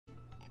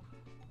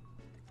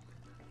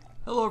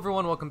Hello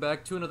everyone, welcome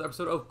back to another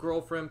episode of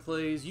Girlfriend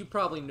Plays. You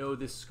probably know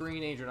this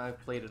screen agent, I've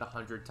played it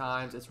 100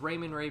 times. It's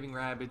Rayman Raving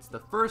Rabbids,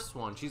 the first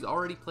one. She's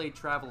already played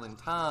Travel in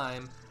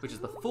Time, which is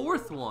the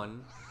fourth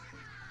one.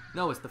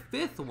 No, it's the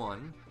fifth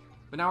one.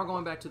 But now we're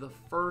going back to the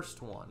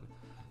first one.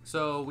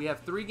 So we have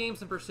 3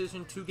 games in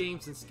Precision, 2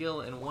 games in Skill,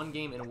 and 1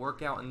 game in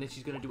Workout. And then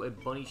she's going to do a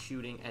bunny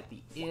shooting at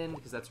the end,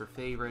 because that's her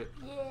favorite.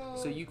 Yay.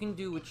 So you can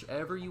do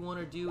whichever you want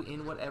to do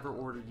in whatever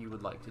order you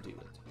would like to do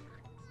it.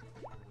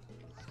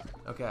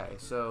 Okay,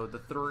 so the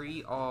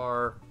 3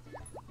 are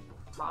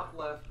top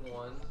left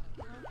one,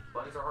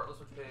 bunnies are heartless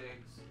with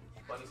pigs,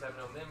 bunnies have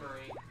no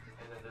memory,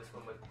 and then this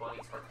one with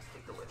bunnies are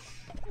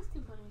ticklish. Let's do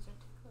bunnies are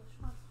ticklish,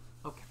 huh?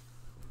 Okay.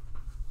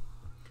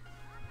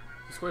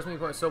 The scores many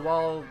points. So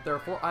while there are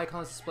 4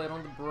 icons displayed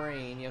on the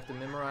brain, you have to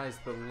memorize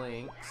the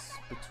links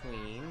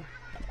between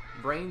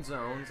brain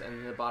zones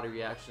and the body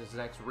reactions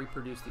next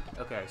reproduce the...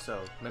 Okay, so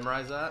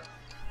memorize that.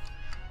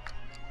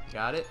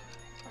 Got it?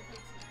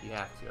 You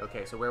have to.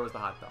 Okay, so where was the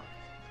hot dog?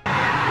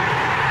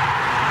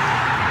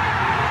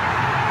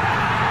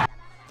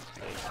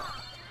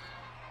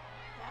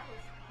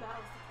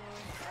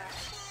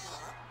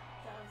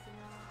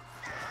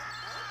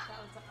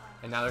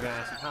 And now they're gonna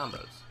ask you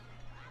combos.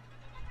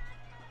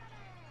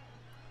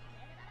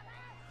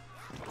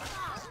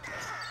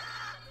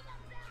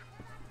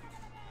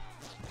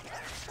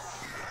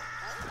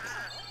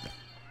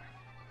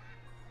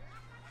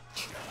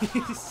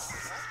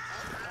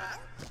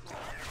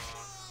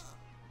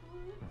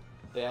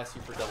 They asked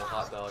you for double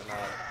hot dog, not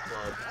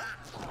blood.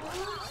 They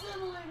look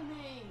similar to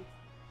me.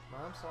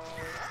 I'm sorry.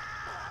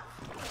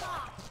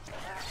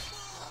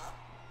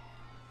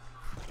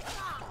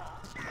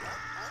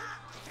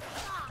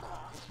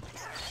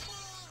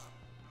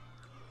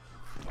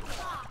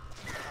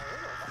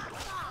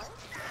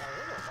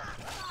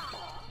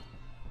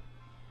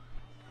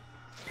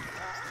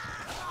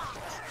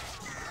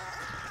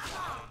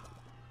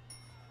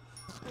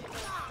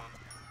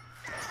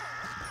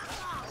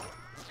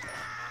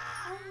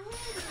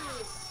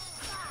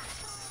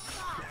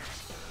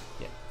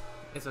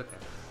 It's okay.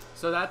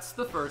 So that's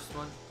the first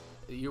one.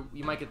 You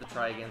might get the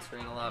try again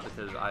screen a lot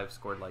because I've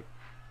scored like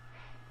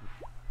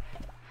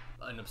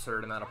an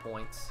absurd amount of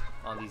points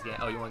on these games.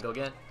 Oh, you want to go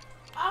again?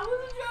 I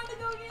wasn't trying to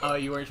go again. Oh,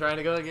 you weren't trying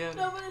to go again?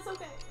 No, but it's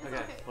okay. It's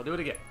okay. We'll do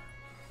it again.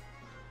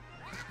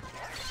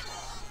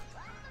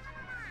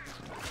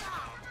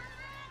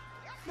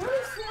 No,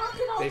 they swapped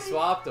it on They me.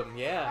 swapped them,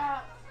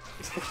 yeah.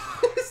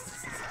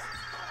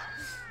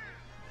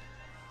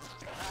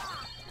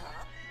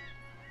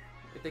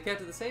 If they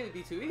kept it the same, it'd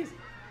be too easy.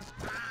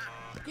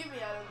 Get me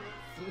out of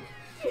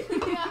it.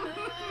 Get me out of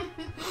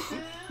it.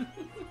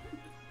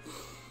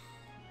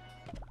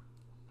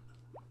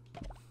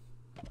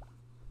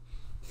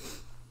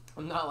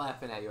 I'm not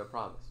laughing at you, I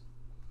promise.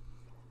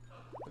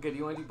 Okay, do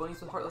you want to do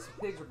bunnies with heartless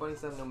pigs or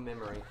bunnies that have no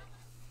memory?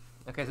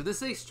 Okay, so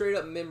this is a straight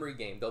up memory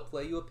game. They'll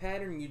play you a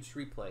pattern and you just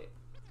replay it.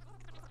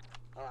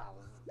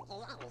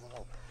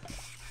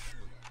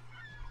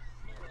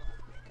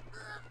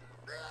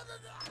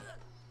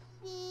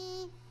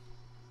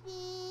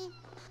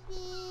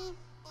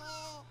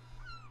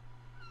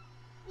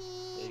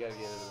 Yeah, you gotta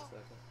give it a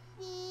second.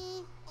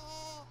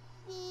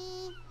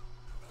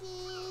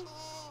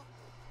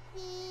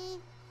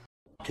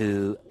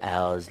 2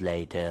 hours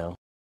later.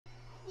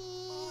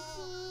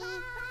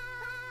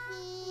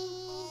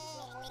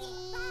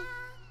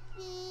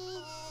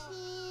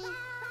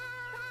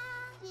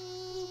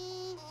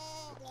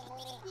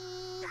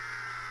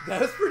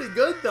 That was pretty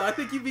good though. I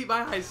think you beat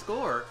my high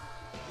score.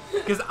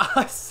 Because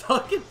I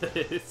suck at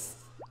this.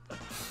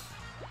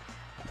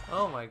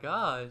 Oh my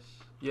gosh.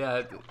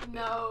 Yeah.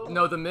 No.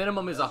 No, the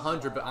minimum is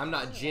 100, but I'm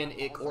not Jin,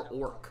 Ick, or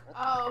Orc.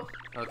 Oh.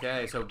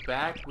 Okay, so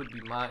back would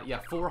be my... Yeah,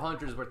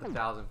 400 is worth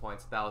 1,000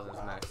 points. 1,000 is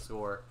max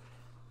score.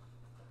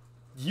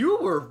 You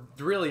were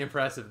really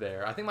impressive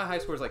there. I think my high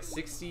score is like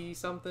 60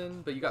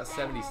 something, but you got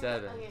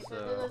 77. Okay,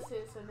 So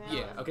now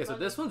yeah. Okay, so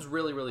this one's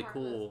really, really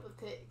cool. with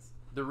pigs.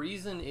 The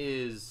reason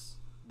is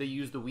they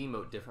use the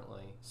Wiimote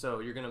differently. So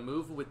you're gonna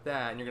move with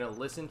that, and you're gonna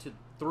listen to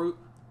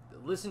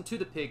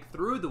the pig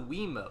through the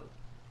Wiimote.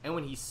 And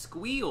when he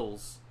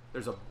squeals,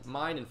 there's a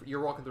mine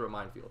you're walking through a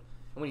minefield.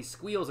 And when he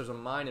squeals, there's a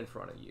mine in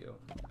front of you.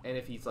 And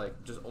if he's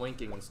like just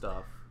oinking and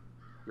stuff,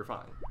 you're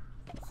fine.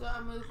 So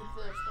I'm moving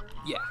first. Right?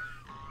 Yeah.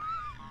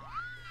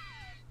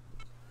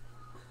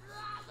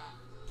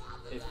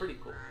 It's pretty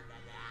cool.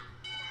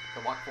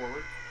 So walk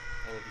forward,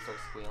 and if you start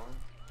squealing.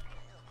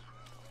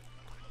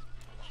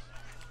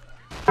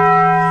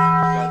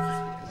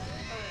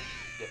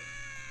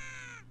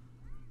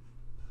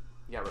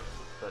 Yeah, right.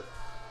 But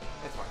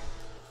it's fine.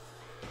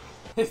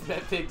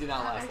 That pig did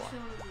not last long.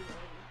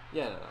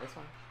 Yeah, no, it's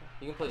fine.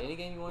 You can play any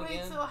game you want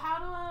again. Wait, so how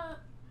do I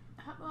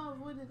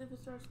avoid it if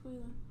it starts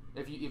squealing?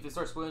 If it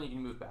starts squealing, you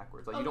can move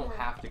backwards. Like, you don't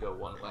have to go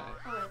one way.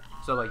 Okay.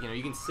 So, like,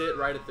 you can sit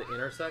right at the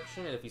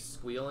intersection, and if he's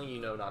squealing,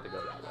 you know not to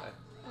go that way.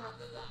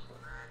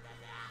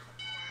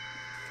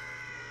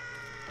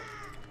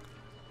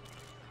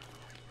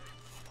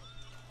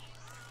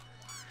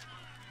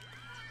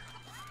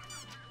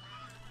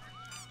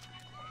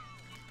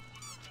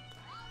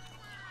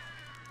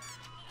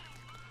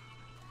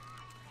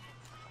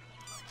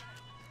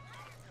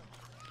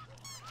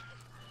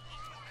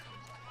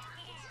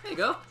 you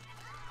go.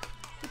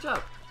 Good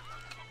job.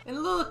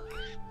 And look.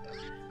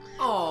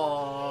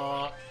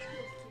 Aww.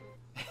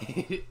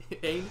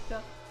 Ain't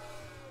that?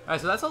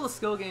 Alright, so that's all the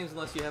skill games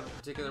unless you have a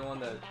particular one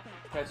that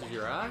catches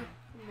your eye?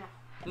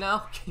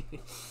 No. No?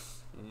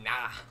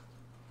 Nah.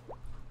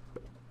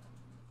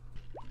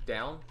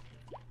 Down.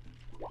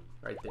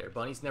 Right there.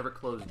 Bunnies never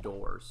close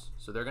doors.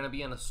 So they're going to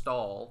be in a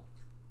stall,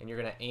 and you're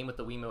going to aim with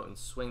the Wiimote and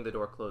swing the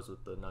door closed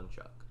with the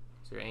nunchuck.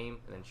 So you aim,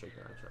 and then shake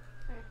the nunchuck.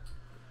 Okay.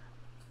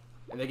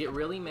 And they get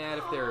really mad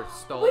if their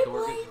stall We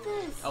door played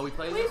this! Oh, we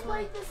played We this one?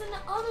 played this in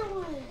the other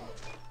one!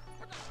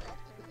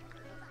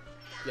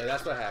 Yeah,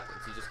 that's what happens.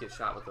 You just get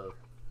shot with a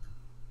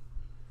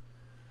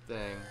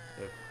thing.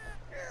 If...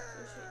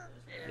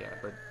 Yeah,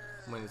 but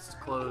when it's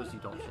closed, you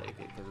don't shake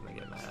it because then they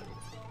get mad.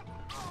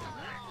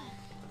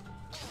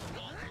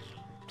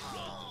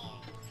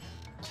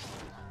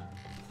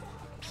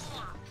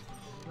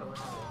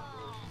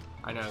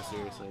 I know,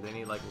 seriously. They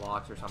need like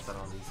locks or something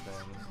on these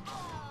things.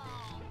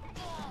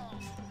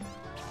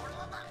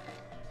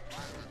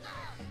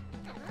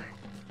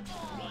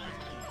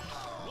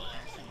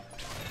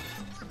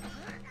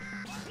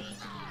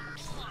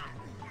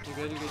 You're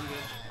good, you're good, you're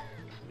good.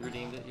 You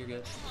redeemed it, you're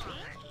good.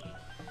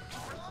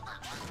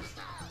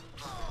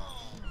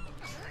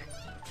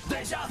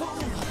 Deja vu,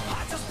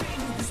 I just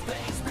been in this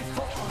place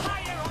before.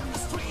 Higher on the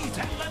street,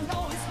 and I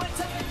know it's my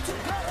time to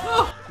go.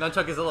 Oh!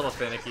 Nunchuck is a little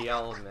finicky,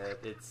 I'll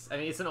admit. I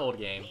mean, it's an old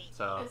game,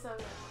 so. It's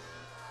okay.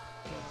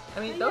 I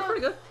mean, But that was yeah,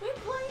 pretty good. We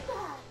played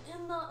that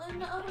in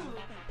the other one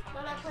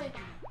that I played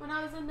when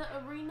I was in the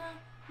arena.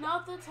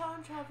 Not the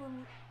time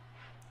traveling.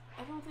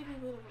 I don't think we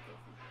played it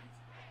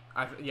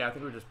with Yeah, I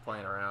think we were just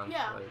playing around.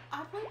 Yeah, Like,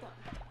 I played that.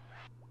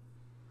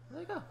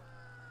 there you go.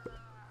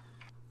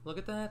 Look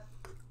at that.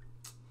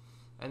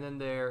 And then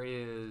there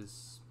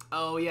is...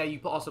 Oh, yeah, you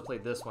also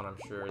played this one, I'm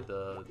sure.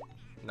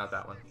 Not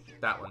that one.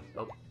 That one.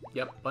 Oh,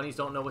 yep. Bunnies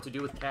don't know what to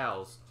do with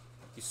cows.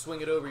 You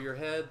swing it over your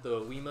head, the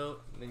Wiimote,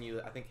 and then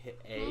you, I think, hit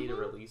A to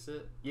release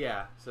it.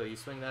 Yeah, so you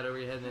swing that over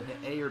your head, and then hit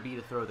A or B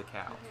to throw the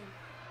cow.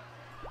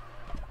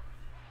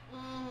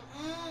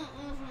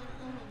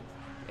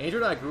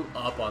 Andrew and I grew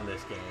up on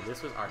this game.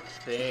 This was our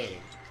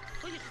thing.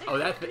 Oh,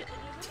 that thing.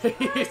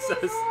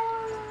 Jesus.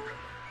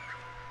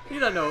 You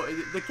don't know.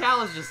 The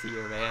cow is just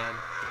here, man.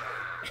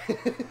 Yep.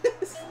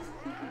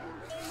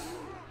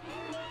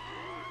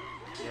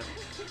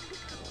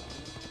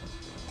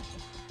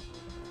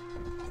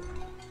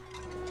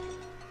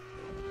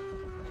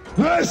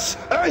 This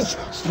is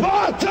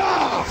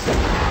Sparta!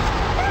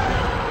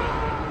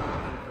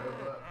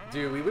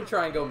 Dude, we would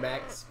try and go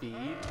max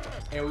speed,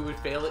 and we would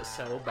fail it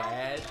so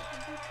bad.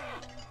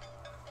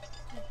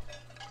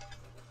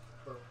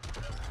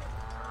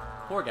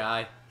 Poor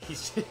guy.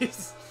 He's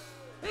just...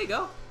 There you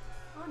go.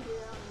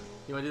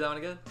 You wanna do that one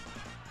again?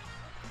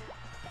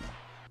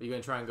 Are you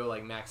gonna try and go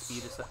like max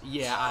speed or something?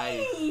 Yeah,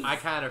 I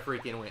kind of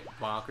freaking went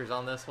bonkers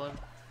on this one.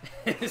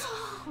 It's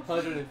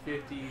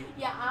 150.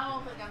 Yeah, I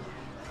don't think I'm.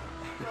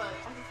 But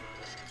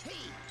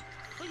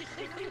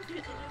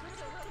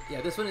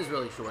Yeah, this one is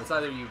really short. It's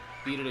either you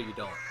beat it or you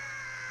don't.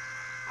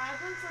 I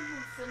played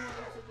something similar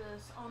to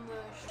this on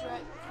the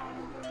Shrek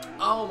Carnival.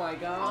 Oh my On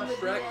gosh, the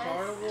Shrek DS.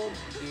 Carnival,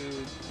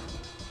 dude.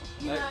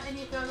 You know, and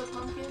you throw the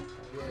pumpkin.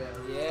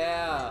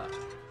 Yeah.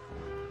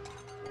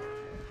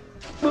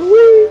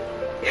 Wee!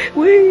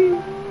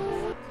 Wee!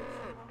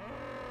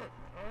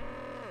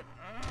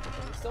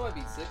 He still might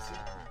beat 60.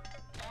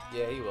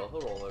 Yeah, he will.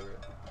 He'll roll over it.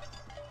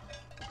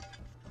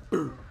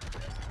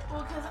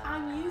 Well, because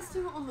I'm used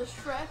to on the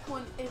Shrek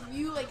one, if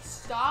you like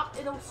stop,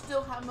 it'll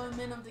still have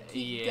momentum to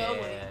keep going.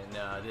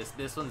 Yeah, no,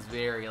 this one's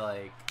very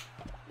like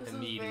This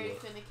immediate.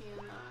 one's very finicky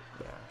in that.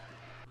 Yeah.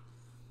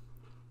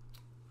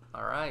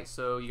 All right,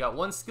 so you got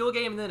one skill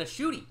game and then a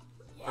shooty.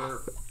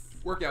 Or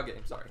workout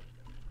game, sorry.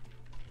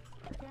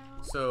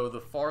 So the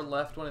far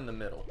left one in the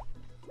middle.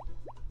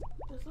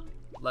 This one?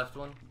 Left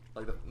one,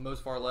 like the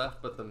most far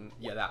left, but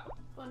that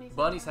one.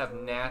 Bunnies Have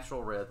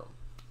natural rhythm.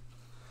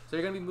 So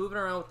you're gonna be moving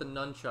around with the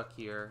nunchuck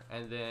here,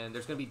 and then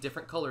there's gonna be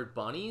different colored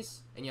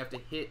bunnies, and you have to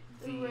hit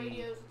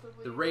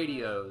the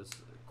radios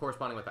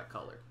corresponding with that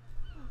color.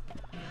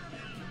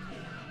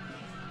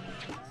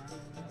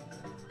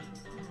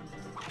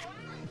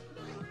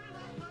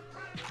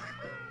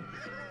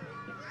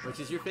 Which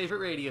is your favorite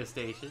radio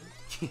station?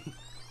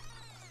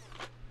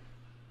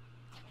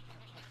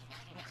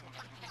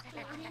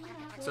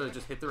 So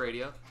just hit the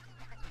radio.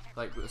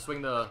 Like,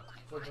 swing the...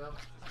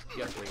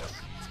 Yep, there you go.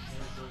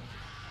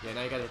 Yeah,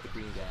 now you gotta hit the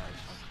green dash.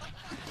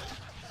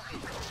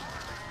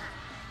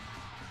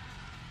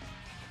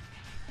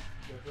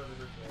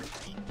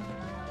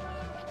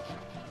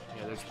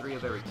 Yeah, there's 3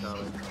 of every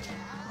color.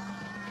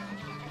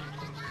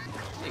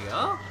 There you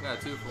go. Got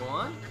a 2 for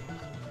 1.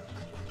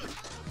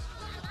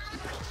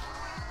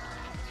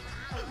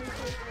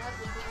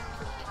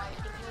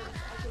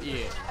 Yeah.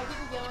 I get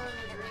the yellow and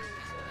the green.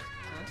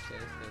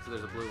 Okay, so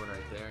there's a blue one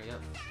right there,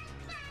 yep.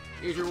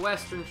 Here's your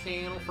Western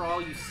channel for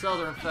all you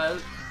Southern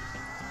folk.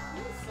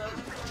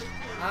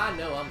 I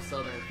know I'm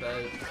Southern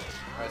folk.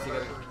 Alright, so you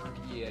gotta...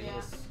 Yeah, you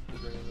just...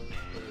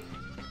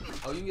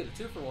 Oh, you can get a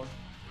 2 for 1.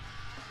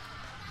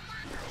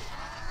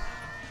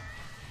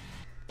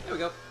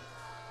 go.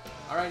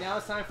 All right, now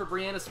it's time for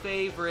Brianna's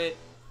favorite.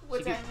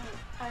 Which I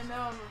know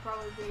I'm gonna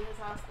probably be his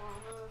high score on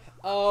this.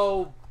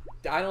 Oh,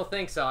 I don't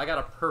think so. I got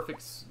a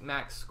perfect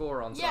max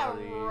score on some of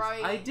these. Yeah,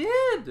 right. I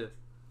did.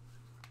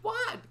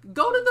 What?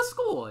 Go to the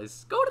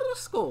scores. Go to the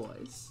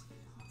scores.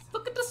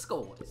 Look at the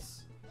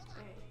scores.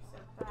 Okay,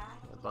 so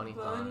back. Bunny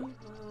hunt.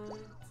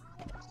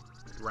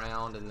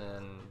 Round, and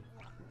then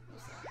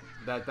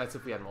that's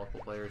if we had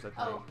multiple players, I think.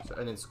 Oh. So,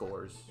 and then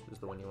scores is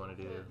the one you want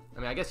to do. I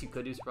mean, I guess you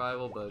could do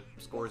survival, but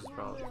scores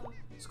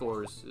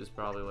is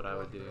probably what I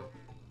would do.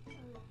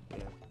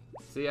 Yeah.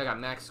 See, I got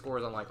max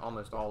scores on like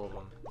almost all of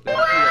them. And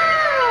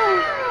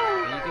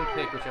you can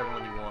pick whichever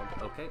one you want.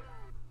 Okay.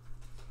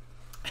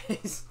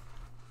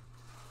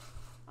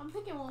 I'm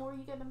picking one where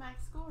you get the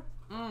max score.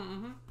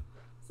 Mm-hmm.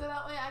 So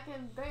that way I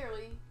can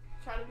barely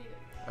try to beat it.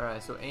 All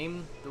right. So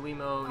aim the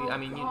Wiimote. Oh, I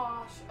mean,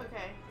 gosh.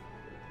 Okay.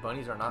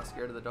 bunnies are not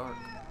scared of the dark.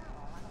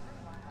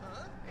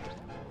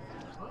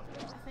 I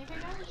think I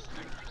got it.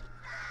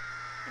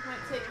 It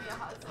might take me a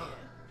hot second.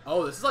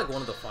 Oh, this is like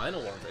one of the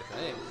final ones, I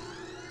think.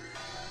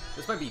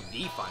 This might be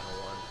the final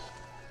one.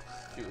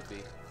 Shoot,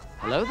 be.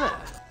 Hello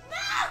there.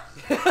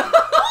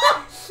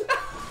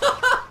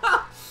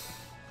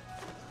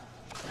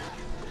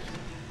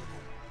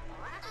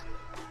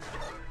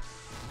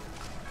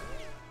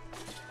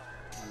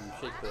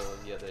 Shake the.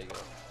 Yeah, there you go.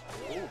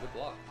 Ooh, good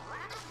block.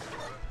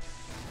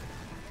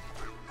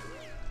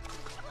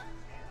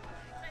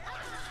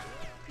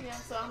 Yeah,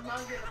 so I'm not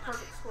getting a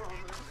perfect score on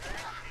this.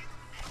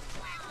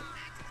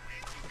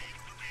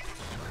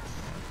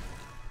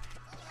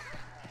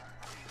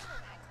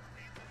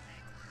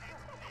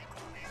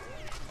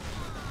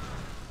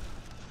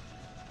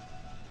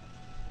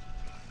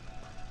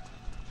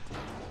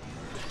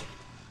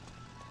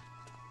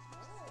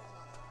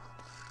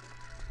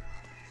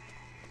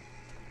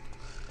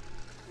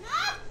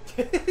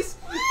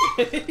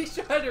 He's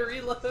trying to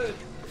reload.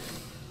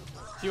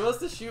 She wants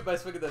to shoot by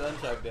swinging the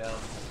nunchuck down.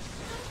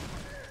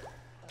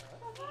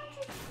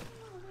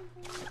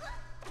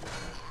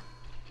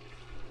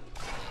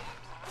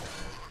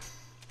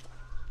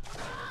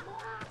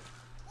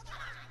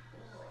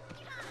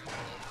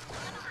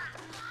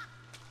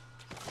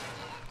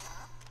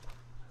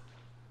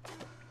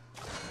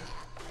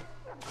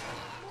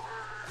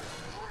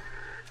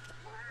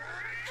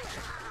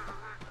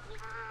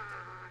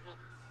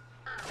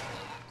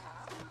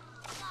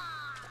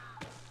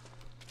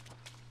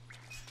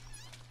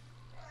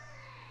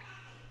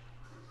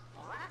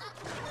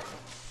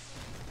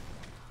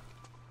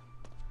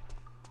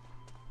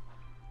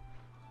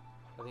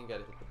 I think you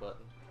gotta hit the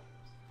button.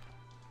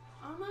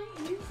 I'm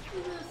not used to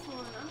this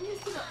one. I'm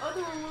used to the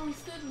other one where we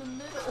stood in the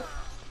middle.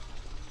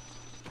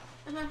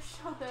 And I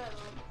shot at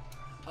him.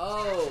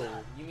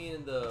 Oh, you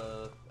mean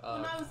the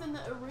When I was in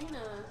the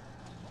arena.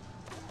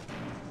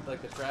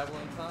 like the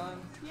traveling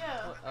time?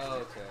 Yeah. Oh,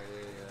 okay,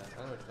 yeah.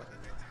 I know what you're talking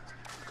about.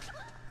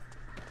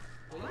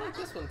 Well, you like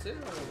this one too. I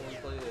remember when we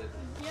played it.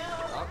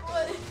 Yeah, Okay.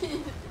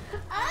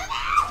 but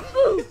I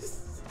know. This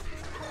is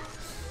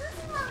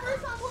my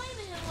first time playing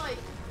it in like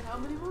how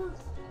many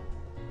months?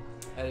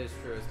 That is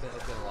true. It's been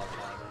a long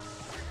time.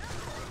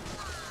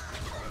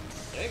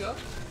 There you go.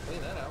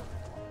 Clean that out.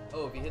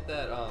 Oh, if you hit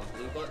that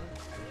blue button,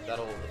 the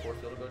force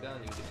field will go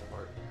down. You can get some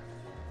heart.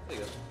 There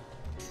you go.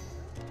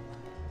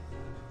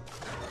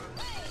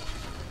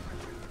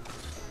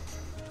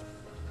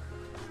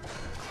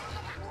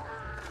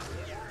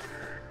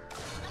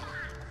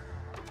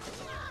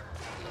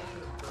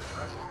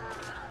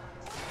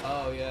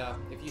 Oh yeah.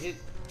 If you hit,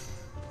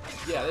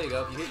 yeah, there you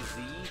go. If you hit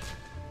Z,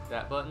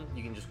 that button,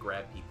 you can just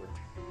grab people.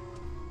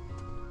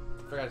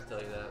 Forgot to tell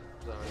you that.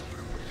 Sorry.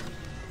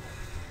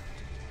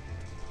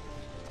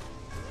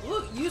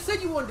 Look, you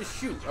said you wanted to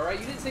shoot, alright?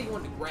 You didn't say you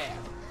wanted to grab.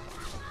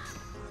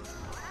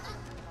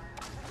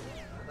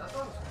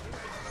 Stop.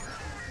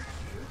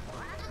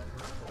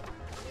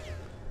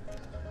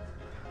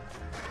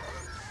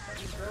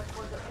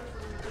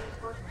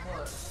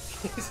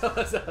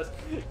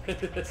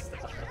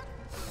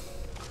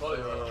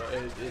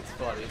 It's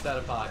funny. It's out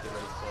of pocket,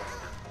 but it's funny.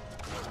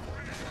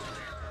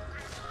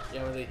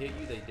 Yeah, when they hit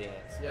you, they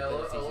dance. Yeah, I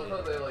love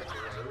how they like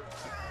glow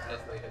as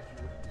they hit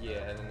you.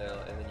 Yeah, and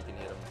then you can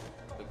hit them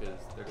because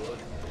they're glowing.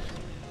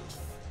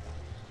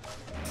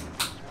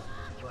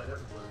 Well, it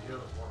doesn't glow. You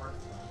have more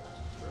hearts.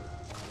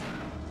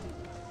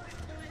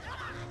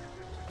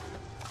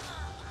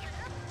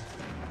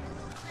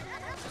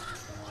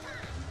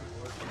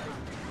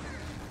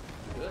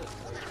 Good.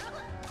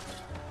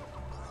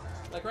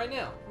 Like right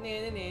now.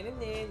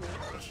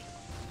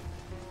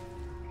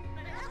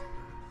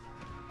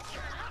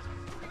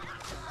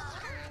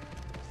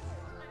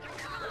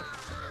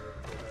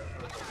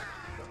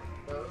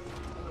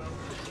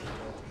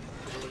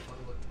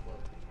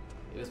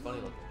 It was funny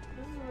looking.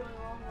 This is a really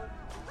long one.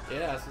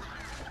 Yeah,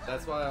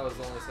 that's why I was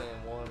only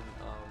saying one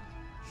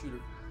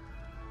shooter.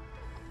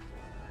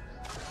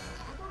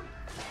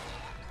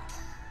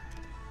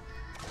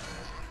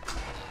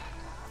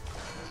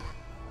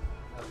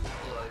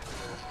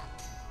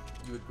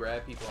 You would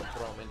grab people and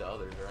throw them into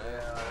others, right?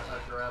 Yeah,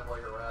 I grab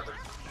like a rabbit,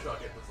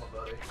 chuck it to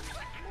somebody.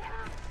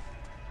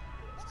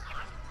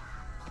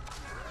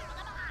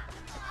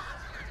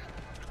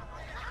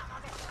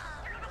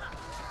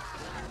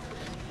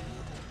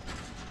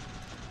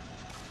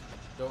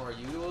 don't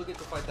worry. You will get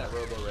to fight that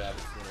Robo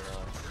Rabbit soon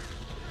enough.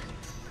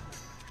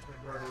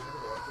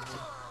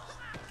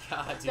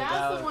 God, dude,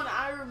 That's the one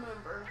I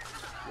remember.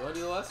 You want to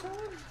do the Western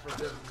one? But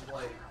then,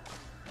 like,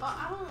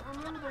 I don't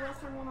remember the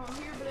Western one on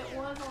here, but it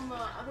was on the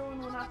other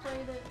one when I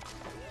played it.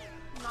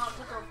 Not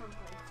the girlfriend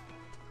place.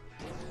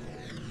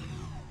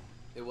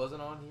 It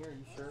wasn't on here. Are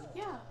you sure?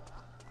 Yeah.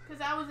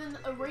 Because I was in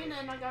the arena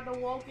and I got to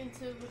walk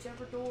into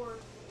whichever door.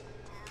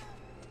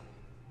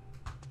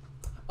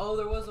 Oh,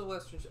 there was a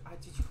Western.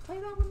 Did you play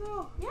that one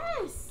though?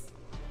 Yes!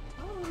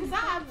 Oh, Because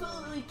I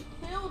absolutely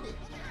killed it.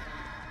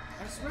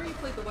 I swear you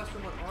played the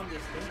Western one on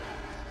this thing.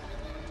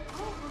 I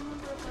don't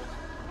remember if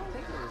I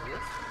think it was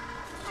this.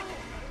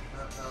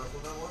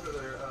 well, no wonder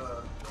they're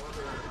not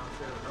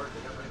scared of the dark.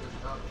 They got ready to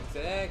come.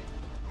 Exact.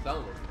 Some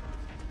of them.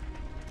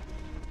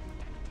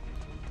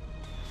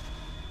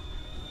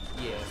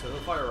 Yeah, so they'll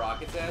fire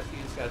rockets at you.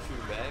 You just gotta shoot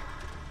them back.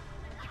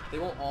 They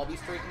won't all be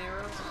straight and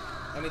narrow.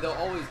 I mean, they'll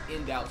always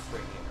end out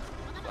straight and narrow.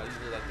 So I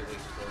usually like to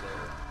wait until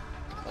they're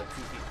like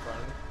 2 feet in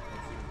front of me and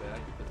shoot them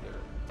back because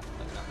they're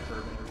like not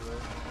curving everywhere.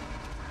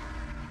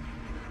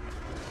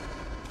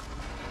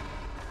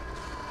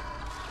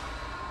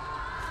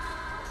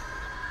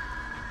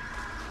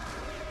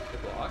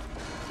 Good block.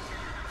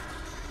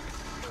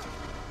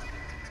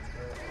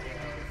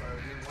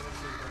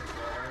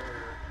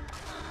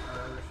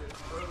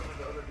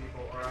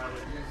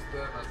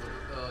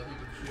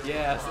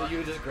 Yeah, so you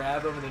would just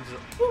grab them and then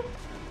just whoop.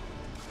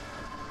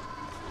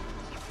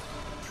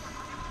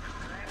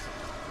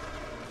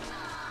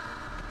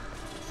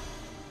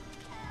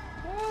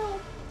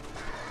 Help.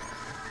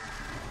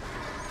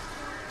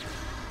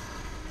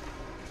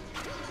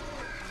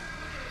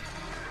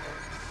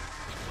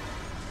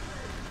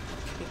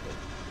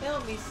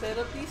 Help me set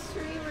up these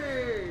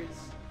streamers.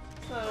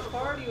 It's not a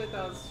party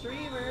without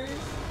streamers.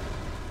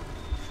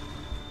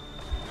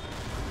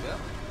 Yep.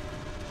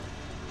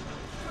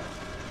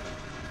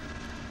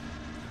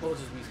 We'll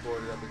just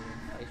rescore it up again.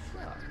 Nice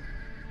shot.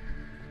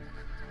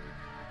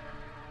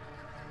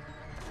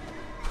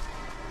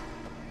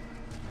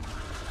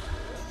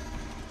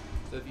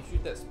 So if you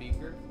shoot that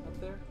speaker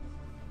up there,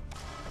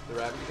 the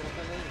rabbit's gonna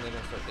come in and they're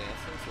gonna start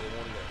dancing, so they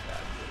won't even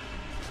attack you.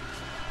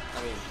 I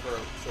mean, for a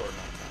short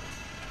amount of time.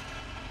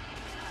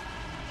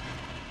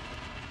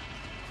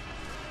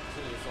 As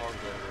soon as the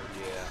song's over,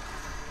 yeah.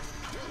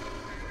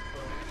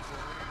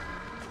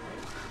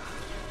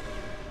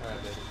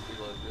 Alright, baby.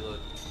 Reload,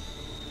 reload.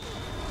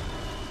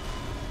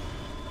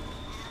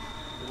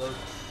 Reload.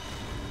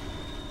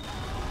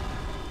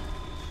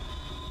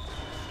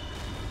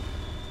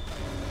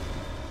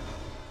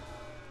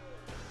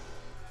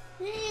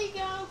 Here you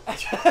go.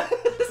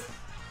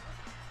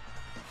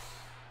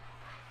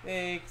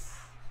 Thanks.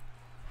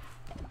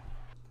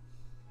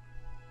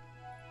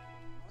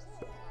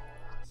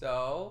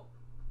 So,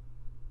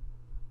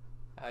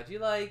 how'd you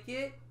like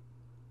it?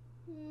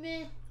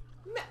 Meh.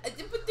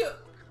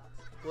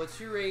 What's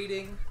your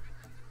rating?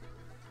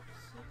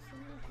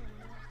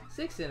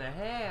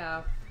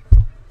 6.5.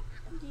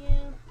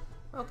 Yeah.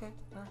 Okay.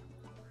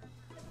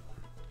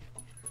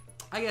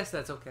 I guess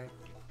that's okay.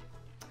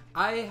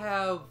 I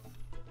have.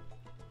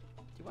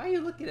 Why are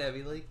you looking at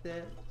me like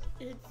that?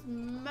 It's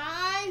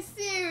my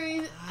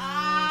series.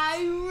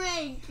 I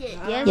rank it.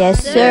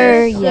 Yes,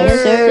 sir.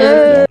 Yes,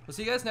 sir. We'll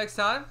see you guys next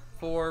time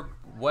for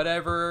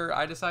whatever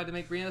I decide to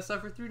make Brianna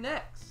suffer through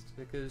next,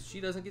 because she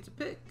doesn't get to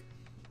pick.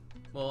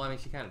 Well, I mean,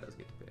 she kind of does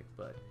get to pick,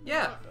 but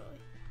yeah. Not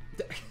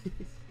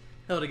really.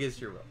 Held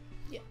against your will.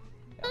 Yeah.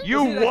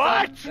 You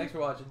what? Thanks for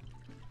watching.